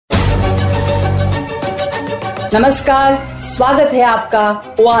नमस्कार, स्वागत है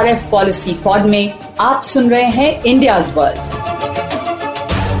आपका ORF पॉलिसी पॉड में। आप सुन रहे हैं इंडियाज वर्ल्ड।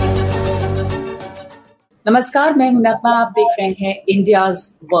 नमस्कार, मैं हूं नगमा, आप देख रहे हैं इंडियाज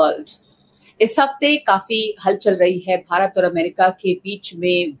वर्ल्ड। इस हफ्ते काफी हलचल रही है भारत और अमेरिका के बीच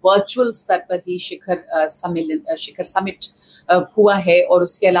में। वर्चुअल स्तर पर ही शिखर समिट हुआ है और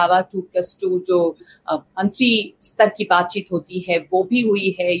उसके अलावा 2+2 जो मंत्री स्तर की बातचीत होती है वो भी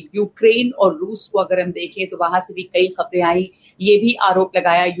हुई है। यूक्रेन और रूस को अगर हम देखें तो वहां से भी कई खबरें आई। ये भी आरोप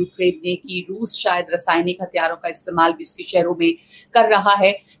लगाया यूक्रेन ने कि रूस शायद रासायनिक हथियारों का इस्तेमाल भी उसके शहरों में कर रहा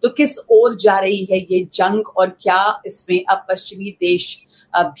है। तो किस ओर जा रही है ये जंग और क्या इसमें अब पश्चिमी देश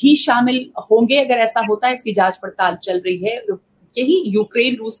भी शामिल होंगे? अगर ऐसा होता है, इसकी जांच पड़ताल चल रही है। यही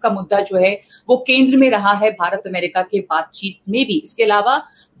यूक्रेन रूस का मुद्दा जो है वो केंद्र में रहा है भारत अमेरिका के बातचीत में भी। इसके अलावा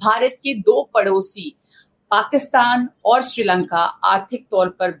भारत के दो पड़ोसी पाकिस्तान और श्रीलंका आर्थिक तौर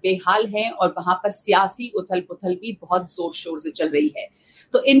पर बेहाल हैं और वहां पर सियासी उथल पुथल भी बहुत जोर शोर से चल रही है।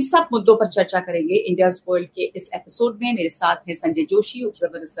 तो इन सब मुद्दों पर चर्चा करेंगे इंडियाज वर्ल्ड के इस एपिसोड में। मेरे साथ हैं Sanjay Joshi,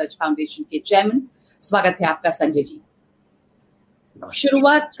 observer research foundation के चेयरमैन। स्वागत है आपका संजय जी।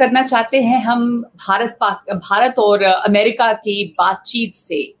 शुरुआत करना चाहते हैं हम भारत और अमेरिका की बातचीत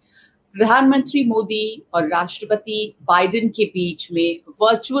से। प्रधानमंत्री मोदी और राष्ट्रपति बाइडेन के बीच में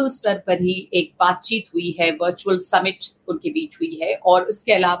वर्चुअल स्तर पर ही एक बातचीत हुई है, वर्चुअल समिट उनके बीच हुई है। और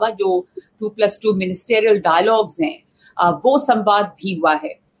इसके अलावा जो 2+2 मिनिस्टेरियल डायलॉग्स हैं वो संवाद भी हुआ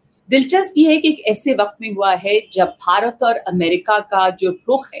है। दिलचस्प ये है कि एक ऐसे वक्त में हुआ है जब भारत और अमेरिका का जो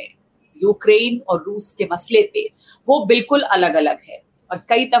रुख है यूक्रेन और रूस के मसले पे वो बिल्कुल अलग अलग है। और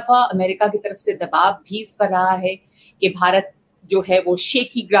कई दफा अमेरिका की तरफ से दबाव भी इस पर रहा है कि भारत जो है वो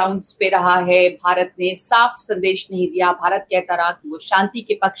शेकी ग्राउंड्स पे रहा है। भारत ने साफ संदेश नहीं दिया, भारत कहता रहा कि वो शांति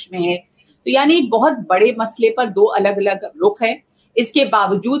के पक्ष में है। तो यानी एक बहुत बड़े मसले पर दो अलग अलग रुख है। इसके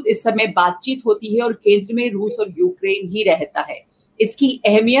बावजूद इस समय बातचीत होती है और केंद्र में रूस और यूक्रेन ही रहता है। इसकी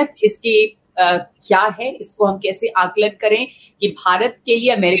अहमियत, इसके क्या है, इसको हम कैसे आकलन करें कि भारत के लिए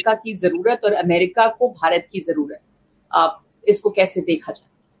अमेरिका की जरूरत और अमेरिका को भारत की जरूरत, इसको कैसे देखा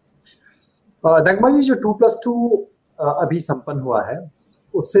जाए? नगमा जी, जो 2+2 अभी संपन्न हुआ है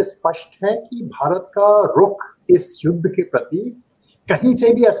उससे स्पष्ट है कि भारत का रुख इस युद्ध के प्रति कहीं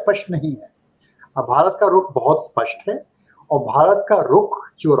से भी अस्पष्ट नहीं है। भारत का रुख बहुत स्पष्ट है और भारत का रुख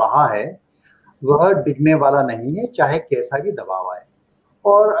जो रहा है वह डिगने वाला नहीं है, चाहे कैसा भी दबाव आए।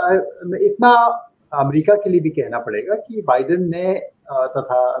 और इतना अमेरिका के लिए भी कहना पड़ेगा कि बाइडेन ने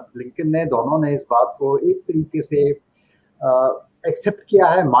तथा ब्लिंकन ने, दोनों ने इस बात को एक तरीके से एक्सेप्ट किया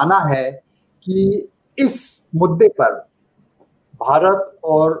है, माना है कि इस मुद्दे पर भारत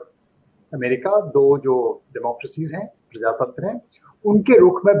और अमेरिका, दो जो डेमोक्रेसीज हैं, प्रजातंत्र हैं, उनके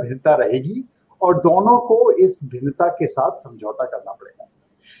रुख में भिन्नता रहेगी और दोनों को इस भिन्नता के साथ समझौता करना पड़ेगा।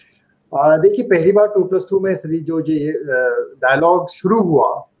 देखिए, पहली बार 2+2 में जो ये डायलॉग शुरू हुआ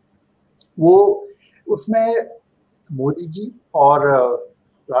वो उसमें मोदी जी और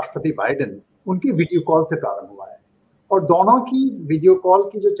राष्ट्रपति बाइडेन उनकी वीडियो कॉल से प्रारंभ हुआ है। और दोनों की वीडियो कॉल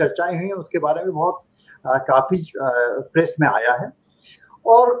की जो चर्चाएं हुई हैं उसके बारे में बहुत काफी प्रेस में आया है।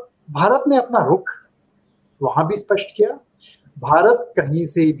 और भारत ने अपना रुख वहां भी स्पष्ट किया। भारत कहीं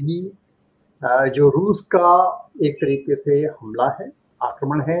से भी जो रूस का एक तरीके से हमला है,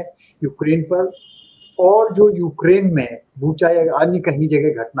 आक्रमण है यूक्रेन पर, और जो यूक्रेन में बुचा या अन्य कहीं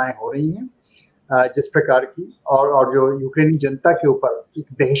जगह घटनाएं हो रही हैं जिस प्रकार की, और जो यूक्रेनी जनता के ऊपर एक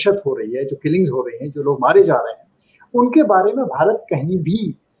दहशत हो रही है, जो किलिंग्स हो रही हैं, जो लोग मारे जा रहे हैं, उनके बारे में भारत कहीं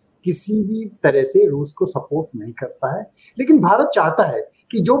भी किसी भी तरह से रूस को सपोर्ट नहीं करता है। लेकिन भारत चाहता है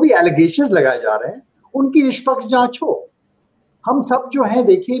कि जो भी एलिगेशंस लगाए जा रहे हैं उनकी निष्पक्ष जांच हो। हम सब जो हैं,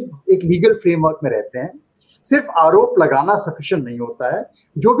 देखिए, एक लीगल फ्रेमवर्क में रहते हैं। सिर्फ आरोप लगाना सफिशिएंट नहीं होता है,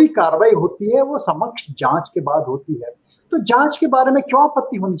 जो भी कार्रवाई होती है वो समक्ष जांच के बाद होती है। तो जांच के बारे में क्यों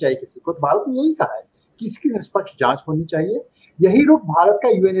आपत्ति होनी चाहिए किसी को? तो भारत ने यही कहा है कि इसकी निष्पक्ष जांच होनी चाहिए। यही रुख भारत का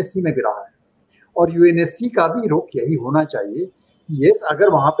यूएनएससी में भी रहा है और यूएनएससी का भी रुख यही होना चाहिए कि यस, अगर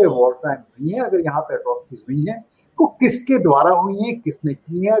वहां पे वॉर क्राइम हुई है, अगर यहाँ पे अट्रॉसिटीज हुई है तो किसके द्वारा हुई है, किसने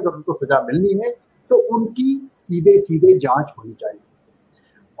की है, अगर उनको सजा मिलनी है तो उनकी सीधे सीधे जांच होनी चाहिए।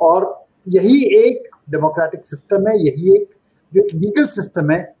 और यही एक डेमोक्रेटिक सिस्टम है, यही एक जो एक लीगल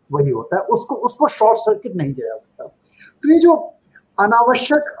सिस्टम है वही होता है। उसको शॉर्ट सर्किट नहीं किया जा सकता। तो ये जो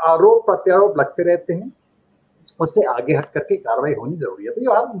अनावश्यक आरोप प्रत्यारोप लगते रहते हैं उससे आगे हट करके कार्रवाई होनी जरूरी है। तो ये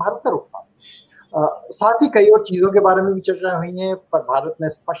भारत का रुख था। साथ ही कई और चीजों के बारे में भी चर्चा हुई है, पर भारत ने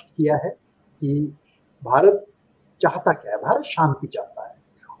स्पष्ट किया है कि भारत चाहता क्या है। भारत शांति चाहता है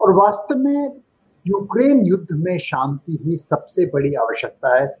और वास्तव में यूक्रेन युद्ध में शांति ही सबसे बड़ी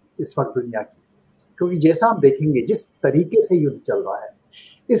आवश्यकता है इस वक्त दुनिया की। क्योंकि जैसा हम देखेंगे जिस तरीके से युद्ध चल रहा है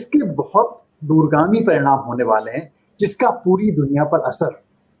इसके बहुत दूरगामी परिणाम होने वाले हैं, जिसका पूरी दुनिया पर असर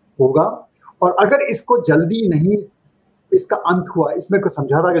होगा। और अगर इसको जल्दी नहीं, इसका अंत हुआ, इसमें कोई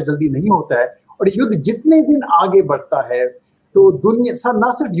समझौता अगर जल्दी नहीं होता है और युद्ध जितने दिन आगे बढ़ता है, तो दुनिया सब,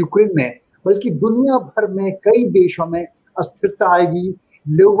 ना सिर्फ यूक्रेन में बल्कि दुनिया भर में कई देशों में अस्थिरता आएगी।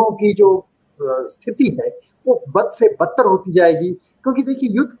 लोगों की जो स्थिति है वो बद से बदतर होती जाएगी। क्योंकि देखिए,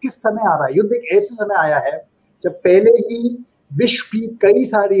 युद्ध किस समय आ रहा है? युद्ध एक ऐसे समय आया है जब पहले ही विश्व की कई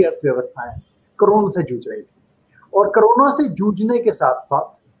सारी अर्थव्यवस्थाएं कोरोना से जूझ रही थी, और कोरोना से जूझने के साथ साथ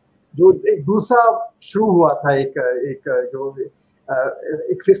जो एक दूसरा शुरू हुआ था, एक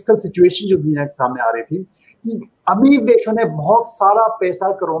फिस्कल सिचुएशन जो दुनिया के सामने आ रही थी कि अमीर देशों ने बहुत सारा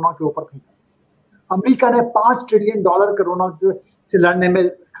पैसा कोरोना के ऊपर फेंका। अमेरिका ने $5 ट्रिलियन कोरोना से लड़ने में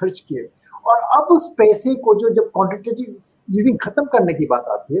खर्च किए, और अब उस पैसे को जब क्वांटिटेटिव ईजिंग खत्म करने की बात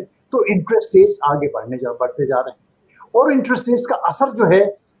आती है, तो इंटरेस्ट रेट्स आगे बढ़ते जा रहे हैं। और इंटरेस्ट रेट्स का असर जो है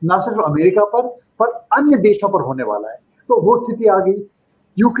ना सिर्फ अमेरिका पर अन्य देशों पर होने वाला है। तो वो स्थिति आ गई,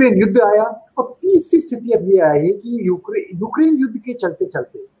 यूक्रेन युद्ध आया, और तीसरी स्थिति अब ये आई है कि यूक्रेन युद्ध के चलते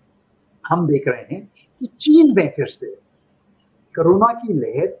चलते हम देख रहे हैं कि चीन में फिर से कोरोना की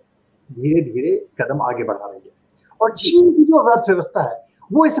लहर धीरे धीरे कदम आगे बढ़ा रही है, और चीन की जो अर्थव्यवस्था है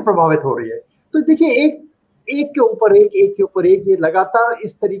वो इससे प्रभावित हो रही है। तो देखिए, एक के ऊपर एक ये लगातार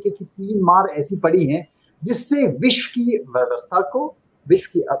इस तरीके की 3 मार ऐसी पड़ी हैं जिससे विश्व की व्यवस्था को, विश्व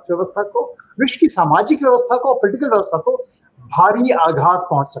की अर्थव्यवस्था को, विश्व की सामाजिक व्यवस्था को, पॉलिटिकल व्यवस्था को भारी आघात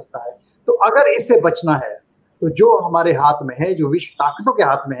पहुंच सकता है। तो अगर इससे बचना है, तो जो हमारे हाथ में है, जो विश्व ताकतों के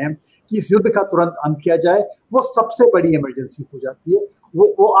हाथ में है कि इस युद्ध का तुरंत अंत किया जाए, वो सबसे बड़ी इमरजेंसी हो जाती है।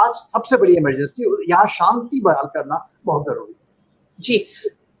 वो आज सबसे बड़ी इमरजेंसी, यहाँ शांति बहाल करना बहुत जरूरी है। जी,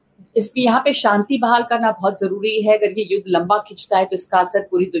 यहाँ पे शांति बहाल करना बहुत जरूरी है। अगर ये युद्ध लंबा खिंचता है तो इसका असर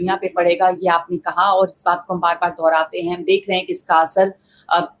पूरी दुनिया पे पड़ेगा, ये आपने कहा, और इस बात को हम बार बार दोहराते हैं। हम देख रहे हैं कि इसका असर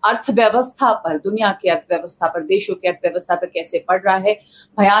अर्थव्यवस्था पर, दुनिया की अर्थव्यवस्था पर, देशों की अर्थव्यवस्था पर कैसे पड़ रहा है।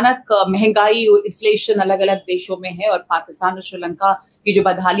 भयानक महंगाई और इन्फ्लेशन अलग अलग देशों में है, और पाकिस्तान और श्रीलंका की जो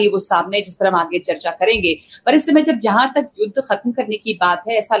बदहाली वो सामने, जिस पर हम आगे चर्चा करेंगे। पर इस समय जब यहाँ तक युद्ध खत्म करने की बात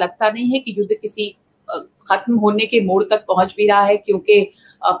है, ऐसा लगता नहीं है कि युद्ध किसी खत्म होने के मोड़ तक पहुंच भी रहा है, क्योंकि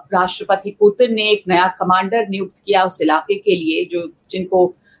राष्ट्रपति पुतिन ने एक नया कमांडर नियुक्त किया उस इलाके के लिए,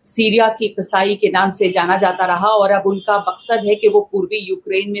 जिनको सीरिया की कसाई के नाम से जाना जाता रहा, और अब उनका मकसद है कि वो पूर्वी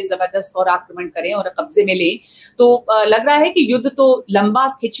यूक्रेन में जबरदस्त और आक्रमण करें और कब्जे में लें। तो लग रहा है कि युद्ध तो लंबा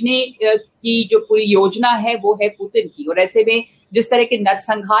खिंचने की जो पूरी योजना है वो है पुतिन की, और ऐसे में जिस तरह के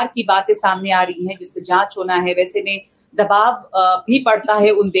नरसंहार की बातें सामने आ रही हैं, जिसपे जांच होना है, वैसे में दबाव भी पड़ता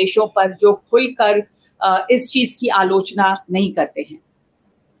है उन देशों पर जो खुलकर इस चीज की आलोचना नहीं करते हैं।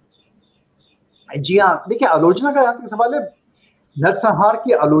 जी हाँ, देखिए, आलोचना का सवाल है। नरसंहार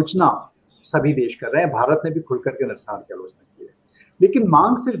की आलोचना सभी देश कर रहे हैं, भारत ने भी खुलकर के नरसंहार की आलोचना की है, लेकिन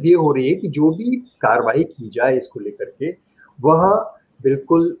मांग सिर्फ ये हो रही है कि जो भी कार्रवाई की जाए इसको लेकर के, वह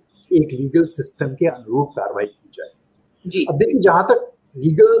बिल्कुल एक लीगल सिस्टम के अनुरूप कार्रवाई की जाए। जी, अब देखिए, जहां तक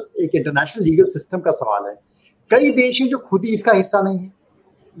एक इंटरनेशनल लीगल सिस्टम का सवाल है, कई देश हैं जो खुद ही इसका हिस्सा नहीं है।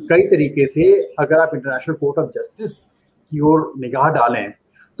 कई तरीके से अगर आप इंटरनेशनल कोर्ट ऑफ जस्टिस की ओर निगाह डालें,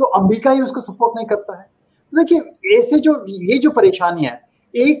 तो अमेरिका ही उसको सपोर्ट नहीं करता है। तो देखिए, ऐसे ये जो परेशानियां,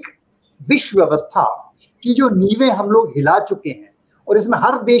 एक विश्व व्यवस्था की जो नींवें हम लोग हिला चुके हैं, और इसमें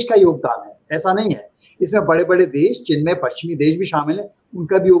हर देश का योगदान है, ऐसा नहीं है। इसमें बड़े बड़े देश, जिनमें पश्चिमी देश भी शामिल है,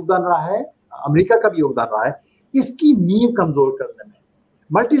 उनका भी योगदान रहा है, अमेरिका का भी योगदान रहा है। इसकी नींव कमजोर करने में,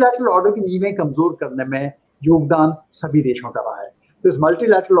 मल्टीलैटरल ऑर्डर की नींवें कमजोर करने में योगदान सभी देशों का रहा है। तो इस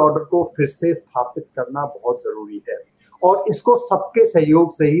मल्टीलैटरल ऑर्डर को फिर से स्थापित करना बहुत जरूरी है, और इसको सबके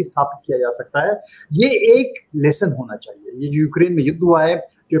सहयोग से ही स्थापित किया जा सकता है। ये एक लेसन होना चाहिए। ये जो यूक्रेन में युद्ध हुआ है,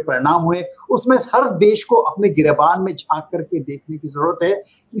 जो परिणाम हुए, उसमें हर देश को अपने गिरबान में झांक करके देखने की जरूरत है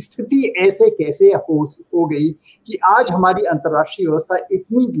कि स्थिति ऐसे कैसे हो गई कि आज हमारी अंतर्राष्ट्रीय व्यवस्था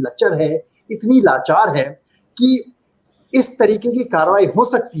इतनी लचर है, इतनी लाचार है कि इस तरीके की कार्रवाई हो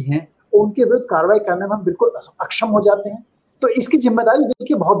सकती है, उनके विरुद्ध कार्रवाई करने में हम बिल्कुल अक्षम हो जाते हैं। तो इसकी जिम्मेदारी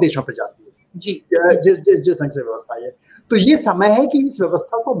देखिए बहुत देशों पर जाती है जी, जिस संघ से व्यवस्था है। तो ये समय है कि इस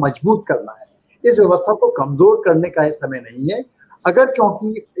व्यवस्था को मजबूत करना है, इस व्यवस्था को कमजोर करने का ये समय नहीं है। अगर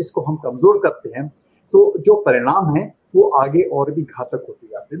क्योंकि इसको हम कमजोर करते हैं तो जो परिणाम है वो आगे और भी घातक होते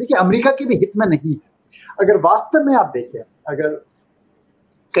जाते हैं। देखिए, अमेरिका के भी हित में नहीं है। अगर वास्तव में आप देखें, अगर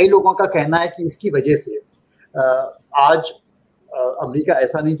कई लोगों का कहना है कि इसकी वजह से आज अमेरिका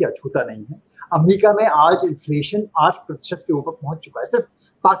ऐसा नहीं कि अछूता नहीं है, अमेरिका में आज इन्फ्लेशन 8% के ऊपर पहुंच चुका है। सिर्फ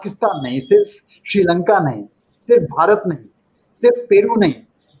पाकिस्तान नहीं, सिर्फ श्रीलंका नहीं, सिर्फ भारत नहीं, सिर्फ पेरू नहीं,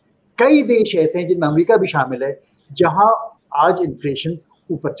 कई देश ऐसे हैं जिनमें अमेरिका भी शामिल है, जहां आज इन्फ्लेशन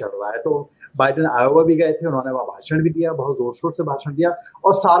ऊपर चढ़ रहा है। तो बाइडेन आयोवा भी गए थे, उन्होंने वहां भाषण भी दिया, बहुत जोर शोर से भाषण दिया,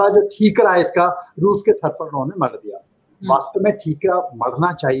 और सारा जो ठीकरा है इसका रूस के सर पर उन्होंने मर दिया। वास्तव में ठीकरा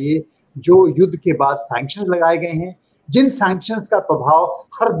मरना चाहिए जो युद्ध के बाद सैंक्शन लगाए गए हैं, जिन सैंक्शंस का प्रभाव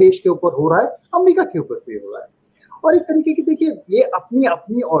हर देश के ऊपर हो रहा है, अमेरिका के ऊपर भी हो रहा है। और एक तरीके की देखिए, ये अपनी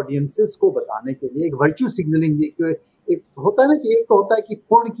अपनी ऑडियंसेस को बताने के लिए एक वर्च्यू सिग्नलिंग, एक होता है ना कि एक तो होता है कि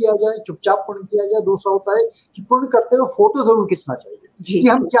पूर्ण किया जाए, चुपचाप पूर्ण किया जाए, दूसरा होता है कि पूर्ण करते हुए फोटो जरूर खींचना चाहिए कि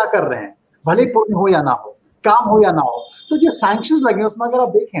हम क्या कर रहे हैं, भले पूर्ण हो या ना हो, काम हो या ना हो। तो जो सैंक्शंस लगे उसमें अगर आप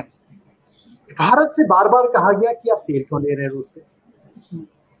देखें, भारत से बार बार कहा गया कि आप तेल क्यों ले रहे हैं रूस से,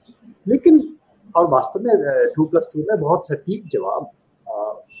 लेकिन और वास्तव में 2+2 में बहुत सटीक जवाब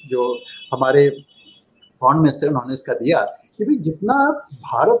जो हमारे फॉरेन मिनिस्टर उन्होंने इसका दिया कि भाई जितना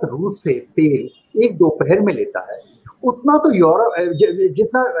भारत रूस से तेल एक दोपहर में लेता है, उतना तो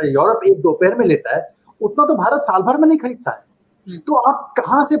जितना यूरोप एक दोपहर में लेता है, उतना तो भारत साल भर में नहीं खरीदता है। तो आप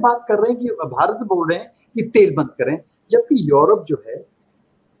कहाँ से बात कर रहे हैं कि भारत से बोल रहे हैं कि तेल बंद करें, जबकि यूरोप जो है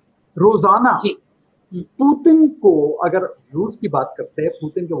रोजाना पुतिन को, अगर रूस की बात करते हैं,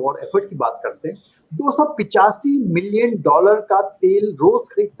 पुतिन के वॉर एफर्ट की बात करते हैं, $285 मिलियन का तेल रोज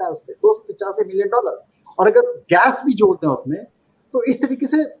खरीदता है उससे, $285 मिलियन। और अगर गैस भी जोड़ते हैं उसमें, तो इस तरीके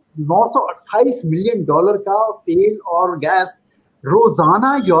से $928 मिलियन का तेल और गैस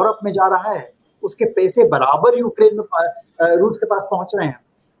रोजाना यूरोप में जा रहा है। उसके पैसे बराबर यूक्रेन में रूस के पास पहुंच रहे हैं।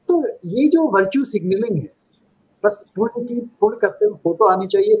 तो ये जो वर्च्यू सिग्नलिंग है, बस पूर्ण करते हुए फोटो आनी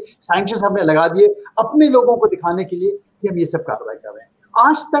चाहिए, सैंक्शंस हमने लगा दिए अपने लोगों को दिखाने के लिए कि हम ये सब कार्रवाई कर रहे हैं।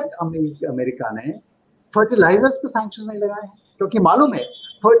 आज तक अमेरिका ने फर्टिलाइजर्स पे सैंक्शंस नहीं लगाए हैं, क्योंकि मालूम है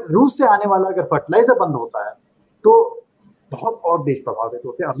रूस से आने वाला अगर फर्टिलाइजर बंद होता है तो बहुत और देश प्रभावित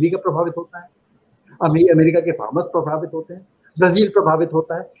होते हैं। अमेरिका प्रभावित होता है, अमेरिका के फार्मर्स प्रभावित होते हैं, ब्राजील प्रभावित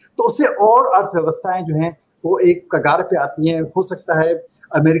होता है। तो उससे और अर्थव्यवस्थाएं जो हैं वो एक कगार पे आती हैं। हो सकता है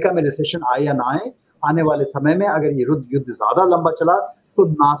अमेरिका में रिसेशन आए या ना आए, आने वाले समय में अगर ये युद्ध ज्यादा लंबा चला तो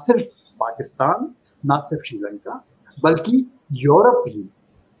ना सिर्फ पाकिस्तान, ना सिर्फ श्रीलंका, बल्कि यूरोप भी,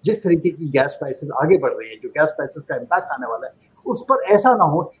 जिस तरीके की गैस प्राइसेस आगे बढ़ रही है, जो गैस प्राइसेस का इम्पैक्ट आने वाला है, उस पर ऐसा ना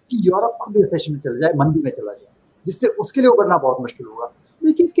हो कि यूरोप खुद रिसेशन में चला जाए, मंदी में चला जाए, जिससे उसके लिए उबरना बहुत मुश्किल होगा।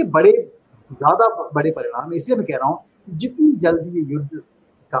 लेकिन इसके ज्यादा बड़े परिणाम, इसलिए मैं कह रहा हूँ जितनी जल्दी ये युद्ध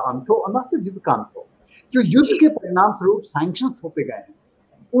का अंत हो, और ना सिर्फ युद्ध का अंत हो, जो युद्ध के परिणाम स्वरूप सैंक्शंस थोपे गए हैं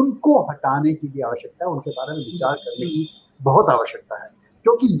उनको हटाने की भी आवश्यकता है, उनके बारे में विचार करने की बहुत आवश्यकता है,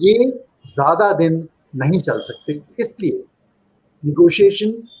 क्योंकि ये ज्यादा दिन नहीं चल सकते। इसलिए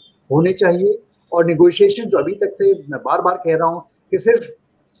निगोशिएशंस होने चाहिए, और निगोशिएशन जो अभी तक से मैं बार बार कह रहा हूँ कि सिर्फ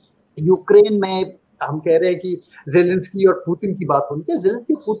यूक्रेन में हम कह रहे हैं कि ज़ेलेंस्की और पुतिन की बात होनी चाहिए।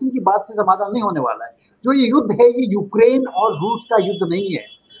 ज़ेलेंस्की और पुतिन की बात से समाधान नहीं होने वाला है। जो ये युद्ध है, ये यूक्रेन और रूस का युद्ध नहीं है,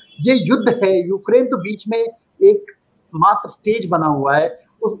 ये युद्ध है। यूक्रेन तो बीच में एक मात्र स्टेज बना हुआ है,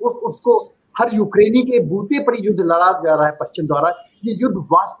 उसको हर यूक्रेनी के बूते पर युद्ध लड़ा जा रहा है पश्चिम द्वारा। ये युद्ध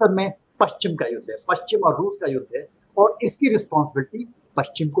वास्तव में पश्चिम का युद्ध है, पश्चिम और रूस का युद्ध है, और इसकी रिस्पॉन्सिबिलिटी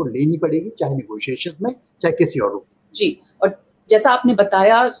पश्चिम को लेनी पड़ेगी, चाहे निगोशिएशंस में, चाहे किसी और रूप। जी, और जैसा आपने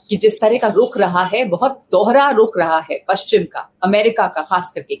बताया कि जिस तरह का रुख रहा है, बहुत दोहरा रुख रहा है पश्चिम का, अमेरिका का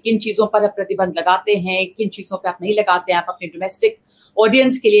खास करके, किन चीजों पर आप प्रतिबंध लगाते हैं, किन चीजों पर आप नहीं लगाते हैं, आप अपने डोमेस्टिक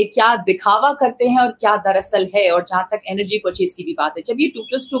ऑडियंस के लिए क्या दिखावा करते हैं और क्या दरअसल है। और जहां तक एनर्जी परचेज की भी बात है, जब ये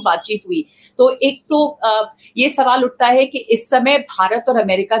 2+2 बातचीत हुई तो एक तो ये सवाल उठता है कि इस समय भारत और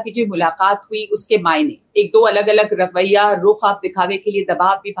अमेरिका की जो मुलाकात हुई उसके मायने, एक दो अलग अलग रवैया, रुख आप दिखावे के लिए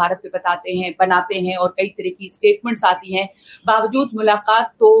दबाव भी भारत पे बनाते हैं और कई तरह की स्टेटमेंट्स आती हैं। बावजूद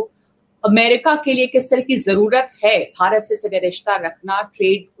मुलाकात तो अमेरिका के लिए किस तरह की जरूरत है भारत से सभी रिश्ता रखना,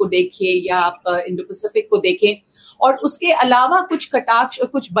 ट्रेड को देखिए या आप इंडो पैसिफिक को देखें, और उसके अलावा कुछ कटाक्ष और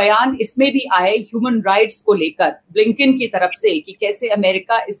कुछ बयान इसमें भी आए ह्यूमन राइट्स को लेकर ब्लिंकन की तरफ से कि कैसे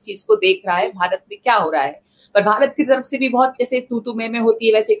अमेरिका इस चीज को देख रहा है, भारत में क्या हो रहा है। पर भारत की तरफ से भी बहुत जैसे तू में होती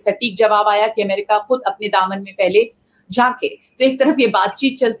है, वैसे एक सटीक जवाब आया कि अमेरिका खुद अपने दामन में पहले झांके। तो एक तरफ ये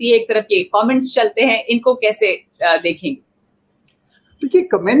बातचीत चलती है, एक तरफ ये कमेंट्स चलते हैं, इनको कैसे देखेंगे? देखिए,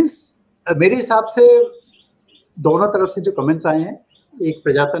 कमेंट्स मेरे हिसाब से दोनों तरफ से जो कमेंट्स आए हैं, एक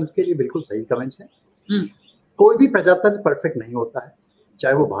प्रजातंत्र के लिए बिल्कुल सही कमेंट्स हैं। कोई भी प्रजातंत्र परफेक्ट नहीं होता है,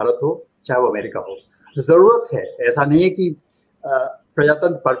 चाहे वो भारत हो चाहे वो अमेरिका हो। जरूरत है, ऐसा नहीं है कि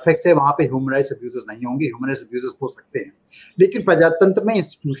प्रजातंत्र परफेक्ट है, वहां पे ह्यूमन राइट्स अब्यूजेस नहीं होंगे, ह्यूमन राइट्स अब्यूजेस हो सकते हैं, लेकिन प्रजातंत्र में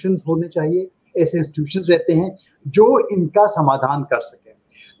इंस्टीट्यूशंस होने चाहिए, ऐसे इंस्टीट्यूशंस रहते हैं जो इनका समाधान कर सके।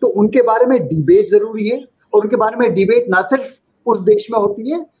 तो उनके बारे में डिबेट जरूरी है, और उनके बारे में डिबेट ना सिर्फ उस देश में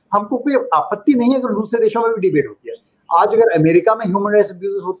होती है, हमको कोई आपत्ति नहीं है अगर दूसरे देशों में भी डिबेट होती है। आज अगर अमेरिका में ह्यूमन राइट्स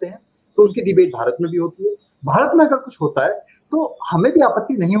अब्यूजेस होते हैं तो उनकी डिबेट भारत में भी होती है। भारत में अगर कुछ होता है तो हमें भी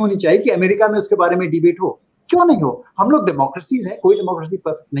आपत्ति नहीं होनी चाहिए कि अमेरिका में उसके बारे में डिबेट हो, क्यों नहीं हो? हम लोग डेमोक्रेसीज हैं, कोई डेमोक्रेसी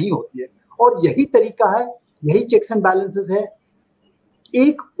परफेक्ट नहीं होती है, और यही तरीका है, यही चेक्स एंड बैलेंसेस है।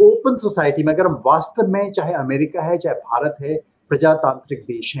 एक ओपन सोसाइटी में अगर हम वास्तव में, चाहे अमेरिका है चाहे भारत है, प्रजातांत्रिक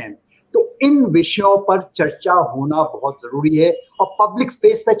देश हैं, तो इन विषयों पर चर्चा होना बहुत जरूरी है, और पब्लिक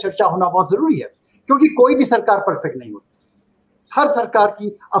स्पेस पे चर्चा होना बहुत जरूरी है, क्योंकि कोई भी सरकार परफेक्ट नहीं होती। हर सरकार की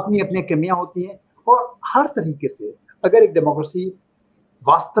अपनी अपनी कमियां होती हैं, और हर तरीके से अगर एक डेमोक्रेसी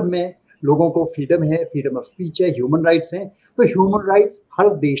वास्तव में लोगों को फ्रीडम है, फ्रीडम ऑफ स्पीच है, ह्यूमन राइट्स हैं, तो ह्यूमन राइट्स हर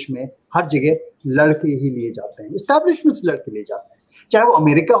देश में हर जगह लड़के ही लिए जाते हैं, एस्टैब्लिशमेंट्स लड़के लिए जाते हैं, चाहे वो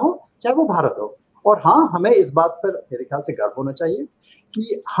अमेरिका हो चाहे वो भारत हो। और हाँ, हमें इस बात पर मेरे ख्याल से गर्व होना चाहिए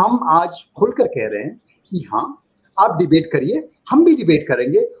कि हम आज खुलकर कह रहे हैं कि हाँ, आप डिबेट करिए, हम भी डिबेट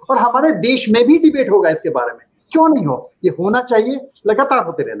करेंगे, और हमारे देश में भी डिबेट होगा इसके बारे में। क्यों नहीं हो? ये होना चाहिए, लगातार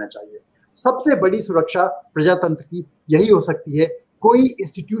होते रहना चाहिए। सबसे बड़ी सुरक्षा प्रजातंत्र की यही हो सकती है। कोई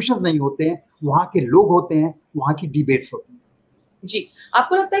इंस्टीट्यूशन नहीं होते हैं, वहां के लोग होते हैं, वहां की डिबेट्स होती हैं। जी,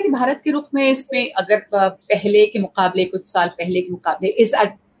 आपको लगता है कि भारत के रुख में इसमें अगर पहले के मुकाबले, कुछ साल पहले के मुकाबले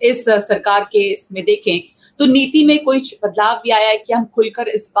इस सरकार के इसमें देखें तो नीति में कोई बदलाव भी आया है कि हम खुलकर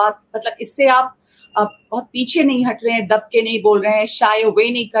इस बात, मतलब इससे आप बहुत पीछे नहीं हट रहे हैं, दब के नहीं बोल रहे हैं, शाय अवे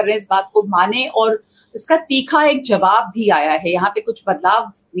नहीं कर रहे हैं, इस बात को माने, और इसका तीखा एक जवाब भी आया है। यहाँ पे कुछ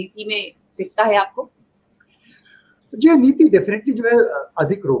बदलाव नीति में दिखता है आपको? जी, नीति डेफिनेटली जो है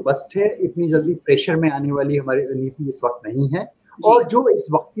अधिक रोबस्ट है। इतनी जल्दी प्रेशर में आने वाली हमारी नीति इस वक्त नहीं है, और जो इस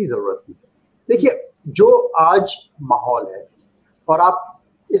वक्त की जरूरत है। देखिए, जो आज माहौल है, और आप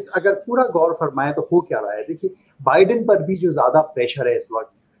इस अगर पूरा गौर फरमाएं तो हो क्या रहा है। देखिए, बाइडेन पर भी जो ज्यादा प्रेशर है इस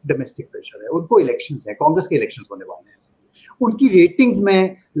वक्त, डोमेस्टिक प्रेशर है। उनको इलेक्शंस है, कांग्रेस के इलेक्शंस होने वाले हैं, उनकी रेटिंग्स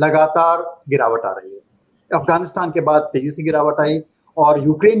में लगातार गिरावट आ रही है। अफगानिस्तान के बाद तेजी से गिरावट आई, और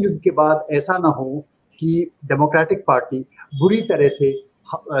यूक्रेन युद्ध के बाद ऐसा ना हो कि डेमोक्रेटिक पार्टी बुरी तरह से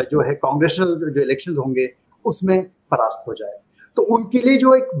जो है कांग्रेशनल जो इलेक्शंस होंगे उसमें परास्त हो जाए। तो उनके लिए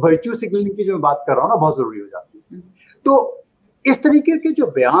जो एक वर्च्यू सिग्नलिंग की जो मैं बात कर रहा हूँ ना, बहुत जरूरी हो जाती है। तो इस तरीके के जो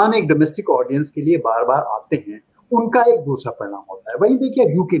बयान एक डोमेस्टिक ऑडियंस के लिए बार बार आते हैं, उनका एक दूसरा परिणाम होता है। वही देखिए,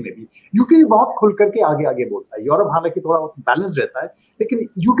 यूके में भी बहुत खुल करके आगे आगे बोलता है। यूरोप हालांकि थोड़ा बैलेंस रहता है, लेकिन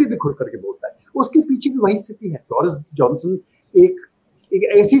यूके भी खुल करके बोलता है। उसके पीछे भी वही स्थिति है। बोरिस जॉनसन एक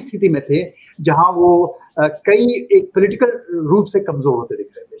ऐसी स्थिति में थे जहां वो कई एक पॉलिटिकल रूप से कमजोर होते दिख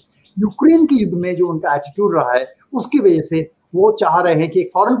रहे थे। यूक्रेन के युद्ध में जो उनका एटीट्यूड रहा है, उसकी वजह से वो चाह रहे हैं कि एक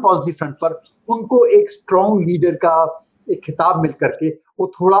फॉरेन पॉलिसी फ्रंट पर उनको एक स्ट्रॉन्ग लीडर का एक खिताब मिल करके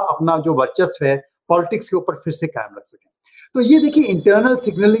वो थोड़ा अपना जो वर्चस्व है पॉलिटिक्स के ऊपर फिर से कायम रख सकें। तो ये देखिए, इंटरनल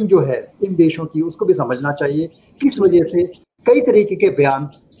सिग्नलिंग जो है इन देशों की, उसको भी समझना चाहिए किस वजह से कई तरीके के बयान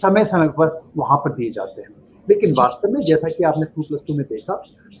समय समय पर वहां पर दिए जाते हैं। लेकिन वास्तव में जैसा कि आपने 2+2 में देखा,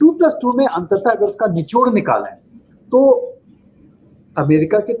 2+2 में अंततः अगर उसका निचोड़ निकालें तो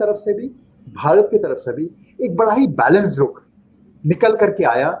अमेरिका की तरफ से भी, भारत की तरफ से भी एक बड़ा ही बैलेंस रुख निकल करके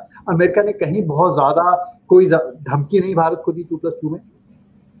आया। अमेरिका ने कहीं बहुत ज्यादा कोई धमकी नहीं भारत को दी 2+2 में।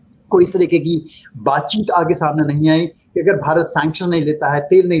 कोई इस तरीके की बातचीत आगे सामने नहीं आई कि अगर भारत सैंक्शन नहीं लेता है,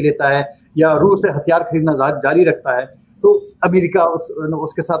 तेल नहीं लेता है, या रूस से हथियार खरीदना जारी रखता है, तो अमेरिका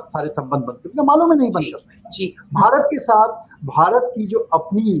उसके साथ सारे संबंध बंद कर, मालूम है नहीं बंद कर। भारत के साथ भारत की जो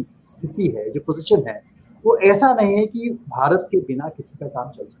अपनी स्थिति है, जो पोजीशन है, वो ऐसा नहीं है कि भारत के बिना किसी का काम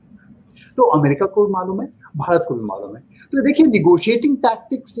चल सकता है। तो अमेरिका को भी मालूम है, भारत को भी मालूम है। तो देखिए, निगोशिएटिंग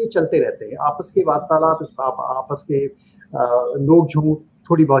टैक्टिक्स ये चलते रहते हैं, आपस के वार्तालाप, आपस के नोक-झोंक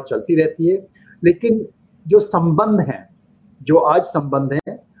थोड़ी बहुत चलती रहती है। लेकिन जो संबंध हैं, जो आज संबंध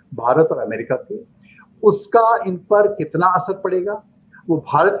हैं भारत और अमेरिका के, उसका इन पर कितना असर पड़ेगा, वो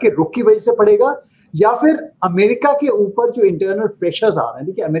भारत के रुख की वजह से पड़ेगा, या फिर अमेरिका के ऊपर जो इंटरनल प्रेशर्स आ रहे हैं।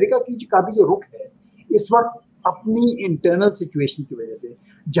 देखिए, अमेरिका का भी जो रुख है इस वक्त अपनी इंटरनल सिचुएशन की वजह से,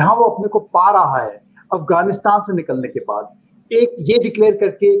 जहां वो अपने को पा रहा है अफगानिस्तान से निकलने के बाद, एक ये डिक्लेयर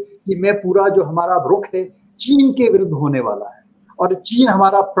करके कि मैं पूरा जो हमारा रुख है चीन के विरुद्ध होने वाला है, और चीन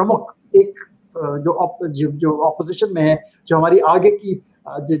हमारा प्रमुख एक जो ऑपोजिशन में है, जो हमारी आगे की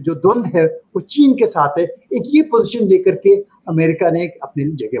जो द्वंद है वो चीन के साथ है। एक ये पोजीशन लेकर के अमेरिका ने एक अपने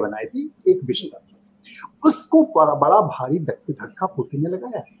लिए जगह बनाई थी, एक विश्व, उसको बड़ा भारी धक्का पुतिन ने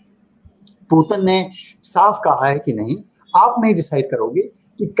लगाया है। पुतिन ने साफ कहा है कि नहीं, आप नहीं डिसाइड करोगे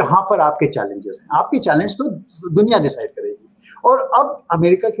कि कहां पर आपके चैलेंजेस हैं, आपके चैलेंज तो दुनिया डिसाइड करेगी। और अब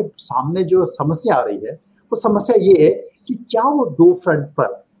अमेरिका के सामने जो समस्या आ रही है, वो समस्या ये है कि क्या वो दो फ्रंट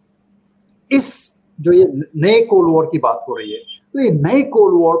पर, इस जो ये नए कोल्ड वॉर की बात हो रही है, तो ये नए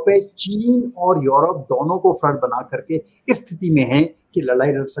कोल्ड वॉर पे चीन और यूरोप दोनों को फ्रंट बना करके इस स्थिति में है कि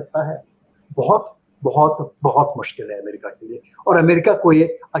लड़ाई लड़ सकता है। बहुत बहुत बहुत मुश्किल है अमेरिका के लिए, और अमेरिका को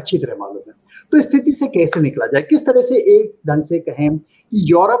ये अच्छी तरह मालूम है। तो इस स्थिति से कैसे निकला जाए, किस तरह से एक ढंग से कहें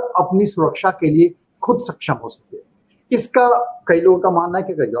कि यूरोप अपनी सुरक्षा के लिए खुद सक्षम हो सके। इसका कई लोगों का मानना है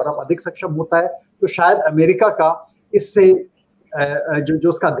कि अगर यूरोप अधिक सक्षम होता है तो शायद अमेरिका का इससे जो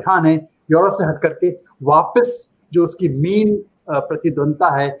उसका ध्यान है यूरोप से हट करके वापस जो उसकी मेन प्रतिद्वंदता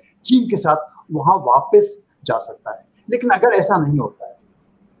है चीन के साथ, वहां वापस जा सकता है। लेकिन अगर ऐसा नहीं होता है,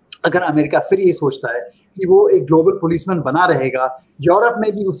 अगर अमेरिका फिर ये सोचता है कि वो एक ग्लोबल पुलिसमैन बना रहेगा, यूरोप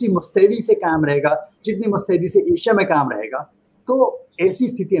में भी उसी मुस्तैदी से कायम रहेगा जितनी मुस्तैदी से एशिया में कायम रहेगा, तो ऐसी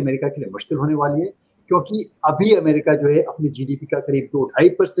स्थिति अमेरिका के लिए मुश्किल होने वाली है। क्योंकि अभी अमेरिका जो है अपनी जीडीपी का करीब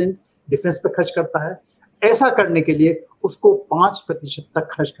 2-2.5% डिफेंस पे खर्च करता है। ऐसा करने के लिए उसको 5% तक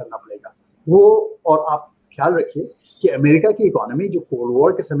खर्च करना पड़ेगा वो। और आप ख्याल रखिए कि अमेरिका की इकोनॉमी जो कोल्ड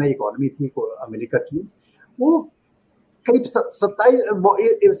वॉर के समय इकोनॉमी थी अमेरिका की, वो करीब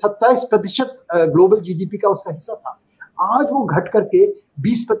 27% ग्लोबल जीडीपी का उसका हिस्सा था। आज वो घट करके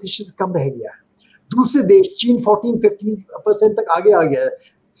 20% से कम रह गया है। दूसरे देश चीन 14-15% तक आगे आ गया है।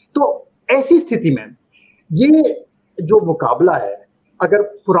 तो ऐसी स्थिति में ये जो मुकाबला है, अगर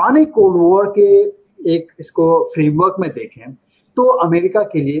पुराने कोल्ड वॉर के एक इसको फ्रेमवर्क में देखें तो अमेरिका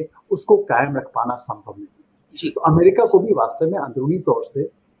के लिए उसको कायम रख पाना संभव नहीं। तो अमेरिका को भी वास्तव में अंदरूनी तौर से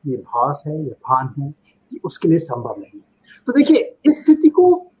ये भास है, ये भान है कि उसके लिए संभव नहीं। तो देखिए, इस स्थिति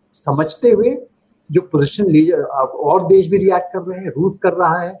को समझते हुए जो पोजीशन ली, और देश भी रिएक्ट कर रहे हैं, रूस कर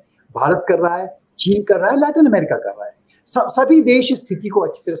रहा है, भारत कर रहा है, चीन कर रहा है, लैटिन अमेरिका कर रहा है। सभी देश इस स्थिति को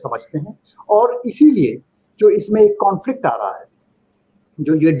अच्छी तरह समझते हैं और इसीलिए जो इसमें एक कॉन्फ्लिक्ट आ रहा है,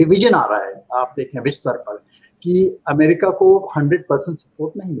 जो ये डिवीजन आ रहा है, आप देखें विश्व स्तर पर कि अमेरिका को 100%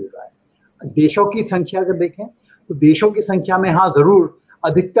 सपोर्ट नहीं मिल रहा है। देशों की संख्या अगर देखें तो देशों की संख्या में हाँ जरूर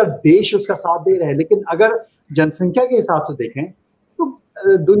अधिकतर देश उसका साथ दे रहे हैं, लेकिन अगर जनसंख्या के हिसाब से देखें तो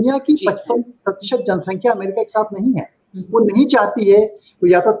दुनिया की 55% जनसंख्या अमेरिका के साथ नहीं है। वो नहीं चाहती है, वो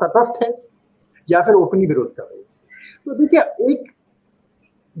या तो तटस्थ है या फिर ओपनली विरोध कर रही है। तो देखिए, एक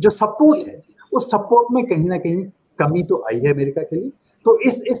जो सपोर्ट है उस सपोर्ट में कहीं ना कहीं कमी तो आई है अमेरिका के लिए। तो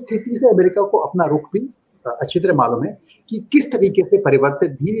इस स्थिति से अमेरिका को अपना रुख भी अच्छी तरह मालूम है कि किस तरीके से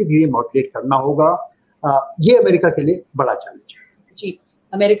परिवर्तित धीरे धीरे मॉड्यूलेट करना होगा। ये अमेरिका के लिए बड़ा चैलेंज है। जी,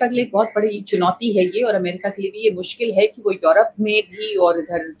 अमेरिका के लिए बहुत बड़ी चुनौती है ये, और अमेरिका के लिए भी ये मुश्किल है कि वो यूरोप में भी और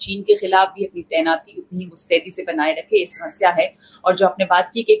इधर चीन के खिलाफ भी अपनी तैनाती उतनी मुस्तैदी से बनाए रखे। ये समस्या है। और जो आपने बात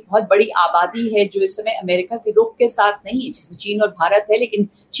की कि एक बहुत बड़ी आबादी है जो इस समय अमेरिका के रुख के साथ नहीं है, जिसमें चीन और भारत है, लेकिन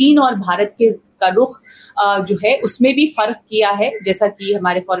चीन और भारत के का रुख जो है उसमें भी फर्क किया है। जैसा कि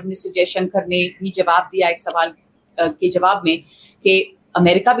हमारे फॉरेन मिनिस्टर जयशंकर ने भी जवाब दिया एक सवाल के जवाब में कि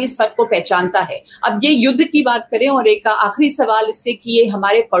अमेरिका भी इस फर्क को पहचानता है। अब ये युद्ध की बात करें और एक आखिरी सवाल इससे कि ये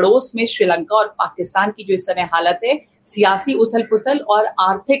हमारे पड़ोस में श्रीलंका और पाकिस्तान की जो इस समय हालत है, सियासी उथल पुथल और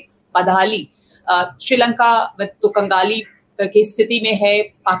आर्थिक बदहाली, श्रीलंका में तो कंगाली की स्थिति में है,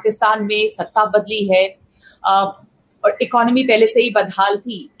 पाकिस्तान में सत्ता बदली है और इकोनॉमी पहले से ही बदहाल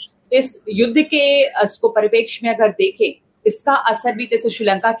थी। इस युद्ध के इसको परिप्रेक्ष्य में अगर देखें, इसका असर भी जैसे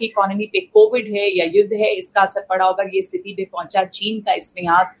श्रीलंका की इकोनॉमी पे कोविड है या युद्ध है, इसका असर पड़ा होगा, ये स्थिति पे पहुंचा चीन का इसमें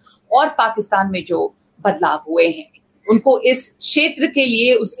हाथ, और पाकिस्तान में जो बदलाव हुए हैं उनको इस क्षेत्र के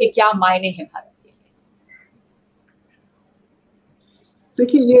लिए उसके क्या मायने हैं भारत के लिए?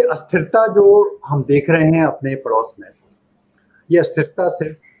 देखिए, ये अस्थिरता जो हम देख रहे हैं अपने पड़ोस में, ये अस्थिरता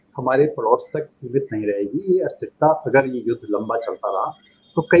सिर्फ हमारे पड़ोस तक सीमित नहीं रहेगी। ये अस्थिरता अगर ये युद्ध लंबा चलता रहा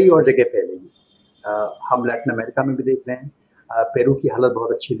तो कई और जगह फैलेगी। हम लैटिन अमेरिका में भी देख रहे हैं, पेरू की हालत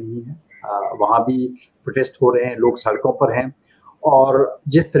बहुत अच्छी नहीं है, वहाँ भी प्रोटेस्ट हो रहे हैं, लोग सड़कों पर हैं, और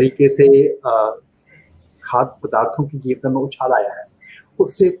जिस तरीके से खाद्य पदार्थों की कीमतों में उछाल आया है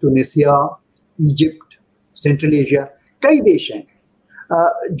उससे ट्यूनीशिया, इजिप्ट, सेंट्रल एशिया, कई देश हैं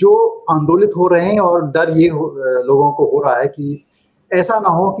जो आंदोलित हो रहे हैं। और डर ये लोगों को हो रहा है कि ऐसा ना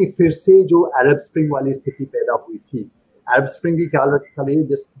हो कि फिर से जो अरब स्प्रिंग वाली स्थिति पैदा हुई थी। अरब स्प्रिंग की ख्याल रखिए,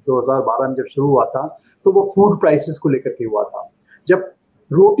 जिस 2012 में जब शुरू हुआ था तो वो फूड प्राइसेस को लेकर के हुआ था, जब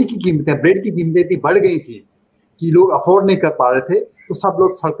रोटी की कीमतें, ब्रेड की कीमतें इतनी बढ़ गई थी कि लोग अफोर्ड नहीं कर पा रहे थे, तो सब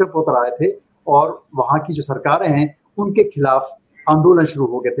लोग सड़कों पर उतर आए थे और वहाँ की जो सरकारें हैं उनके खिलाफ आंदोलन शुरू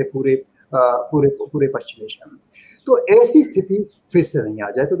हो गए थे पूरे पश्चिमी एशिया में। तो ऐसी स्थिति फिर से नहीं आ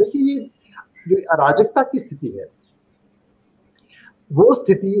जाए। तो देखिए, ये जो अराजकता की स्थिति है वो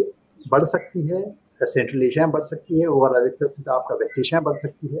स्थिति बढ़ सकती है, सेंट्रल एशिया में बढ़ सकती है, वो अराजकता स्थिति आपका वेस्ट एशिया में बढ़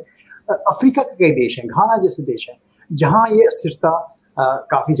सकती है। अफ्रीका के कई देश हैं, घाना जैसे देश हैं, जहाँ ये अस्थिरता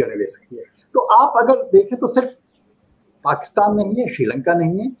काफी जगह ले सकती है। तो आप अगर देखें तो सिर्फ पाकिस्तान नहीं है, श्रीलंका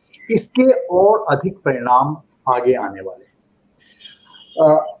नहीं है, इसके और अधिक परिणाम आगे आने वाले हैं।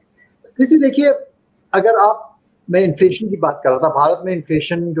 स्थिति देखिए, अगर आप, मैं इन्फ्लेशन की बात कर रहा था, भारत में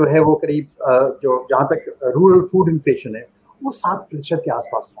इन्फ्लेशन जो है वो करीब जो जहाँ तक रूरल फूड इन्फ्लेशन है वो 7% के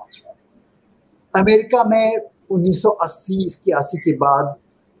आसपास पहुंच गया है। अमेरिका में 1980-81 के बाद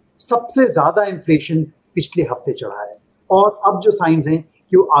सबसे ज्यादा इन्फ्लेशन पिछले हफ्ते चढ़ा है और अब जो साइंस हैं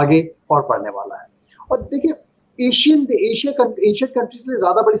कि वो आगे और बढ़ने वाला है। और देखिए एशिया कंट्रीज के लिए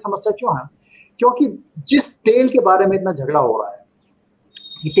ज्यादा बड़ी समस्या क्यों है? क्योंकि जिस तेल के बारे में इतना झगड़ा हो रहा है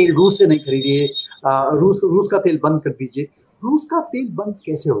कि तेल रूस से नहीं खरीदिए, रूस का तेल बंद कर दीजिए, रूस का तेल बंद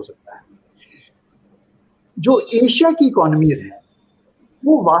कैसे हो सकता है? जो एशिया की इकोनॉमीज हैं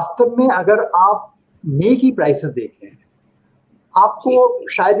वो वास्तव में, अगर आप मे की प्राइसेस देखें, आपको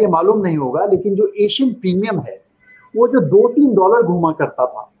शायद ये मालूम नहीं होगा, लेकिन जो एशियन प्रीमियम है वो जो $2-3 घूमा करता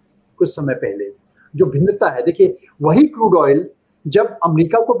था कुछ समय पहले, जो भिन्नता है, देखिए वही क्रूड ऑयल जब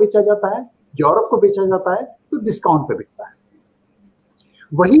अमेरिका को बेचा जाता है, यूरोप को बेचा जाता है तो डिस्काउंट पे बिकता है।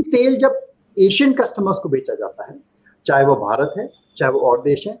 वही तेल जब एशियन कस्टमर्स को बेचा जाता है, चाहे वो भारत है चाहे वो और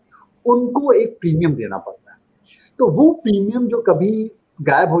देश है, उनको एक प्रीमियम देना पड़ता है। तो वो प्रीमियम जो कभी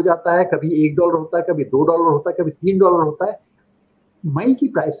गायब हो जाता है, कभी $1 होता है, कभी $2 होता है, कभी $3 होता है, मई की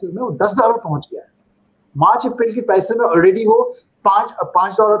प्राइसेस में वो $10 पहुंच गया है। मार्च अप्रैल की प्राइसेस में ऑलरेडी वो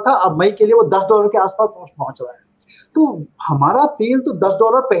 $5 था, अब मई के लिए वो $10 के आसपास पहुंच रहा है। तो हमारा तेल तो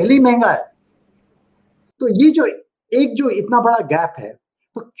 $10 पहले ही महंगा है। तो ये जो इतना बड़ा गैप है,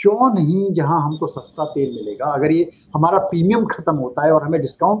 तो क्यों नहीं जहां हमको सस्ता तेल मिलेगा, अगर ये हमारा प्रीमियम खत्म होता है और हमें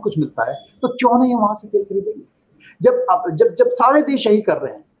डिस्काउंट कुछ मिलता है, तो क्यों नहीं हम वहां से तेल खरीदेंगे? जब सारे देश यही कर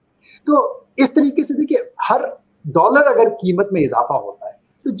रहे हैं, तो इस तरीके से देखिए, हर डॉलर अगर कीमत में इजाफा होता है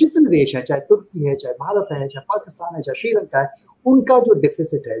तो जितने देश हैं, चाहे तुर्की है, चाहे भारत है, चाहे पाकिस्तान है, चाहे श्रीलंका है, उनका जो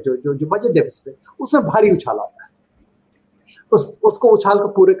डेफिसिट है, जो बजट डेफिसिट है, उसमें भारी उछाल आता है। उसको उछाल को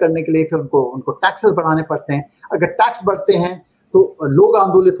पूरे करने के लिए फिर उनको टैक्सेस बढ़ाने पड़ते हैं। अगर टैक्स बढ़ते हैं तो लोग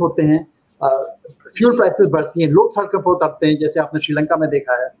आंदोलित होते हैं, फ्यूल प्राइसेस बढ़ती हैं, लोग सड़कों पर उतरते हैं, जैसे आपने श्रीलंका में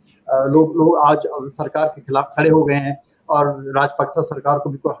देखा है। लोग आज सरकार के खिलाफ खड़े हो गए हैं और राजपक्सा सरकार को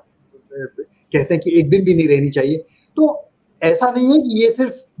भी कहते हैं कि एक दिन भी नहीं रहनी चाहिए। तो ऐसा नहीं है कि ये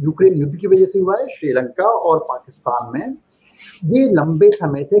सिर्फ यूक्रेन युद्ध की वजह से हुआ है। श्रीलंका और पाकिस्तान में ये लंबे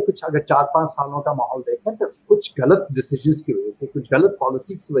समय से, कुछ अगर 4-5 सालों का माहौल देखें, तो कुछ गलत डिसीजंस की वजह से, कुछ गलत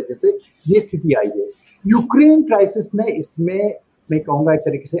पॉलिसीज की वजह से ये स्थिति आई है। यूक्रेन क्राइसिस ने इसमें, मैं कहूँगा, एक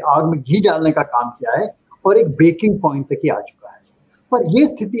तरीके से आग में घी डालने का काम किया है और एक ब्रेकिंग पॉइंट तक ही आ चुका है। पर यह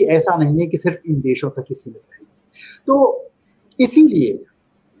स्थिति ऐसा नहीं है कि सिर्फ इन देशों तक ही सीमित रहेगी। तो इसीलिए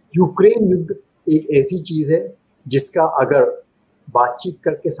यूक्रेन युद्ध एक ऐसी चीज है जिसका अगर बातचीत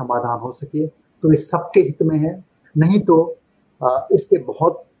करके समाधान हो सके तो इस सबके हित में है, नहीं तो इसके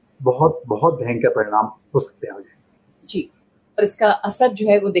बहुत बहुत बहुत भयंकर परिणाम हो सकते हैं आगे। जी, और इसका असर जो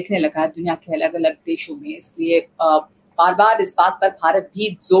है वो दिखने लगा है दुनिया के अलग अलग देशों में। इसलिए बार बार इस बात पर भारत भी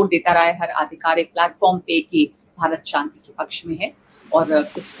जोर देता रहा है हर आधिकारिक प्लेटफॉर्म पे कि भारत शांति के पक्ष में है और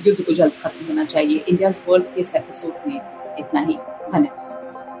इस युद्ध को जल्द खत्म होना चाहिए। इंडियाज वर्ल्ड के इस एपिसोड में इतना ही। धन्यवाद।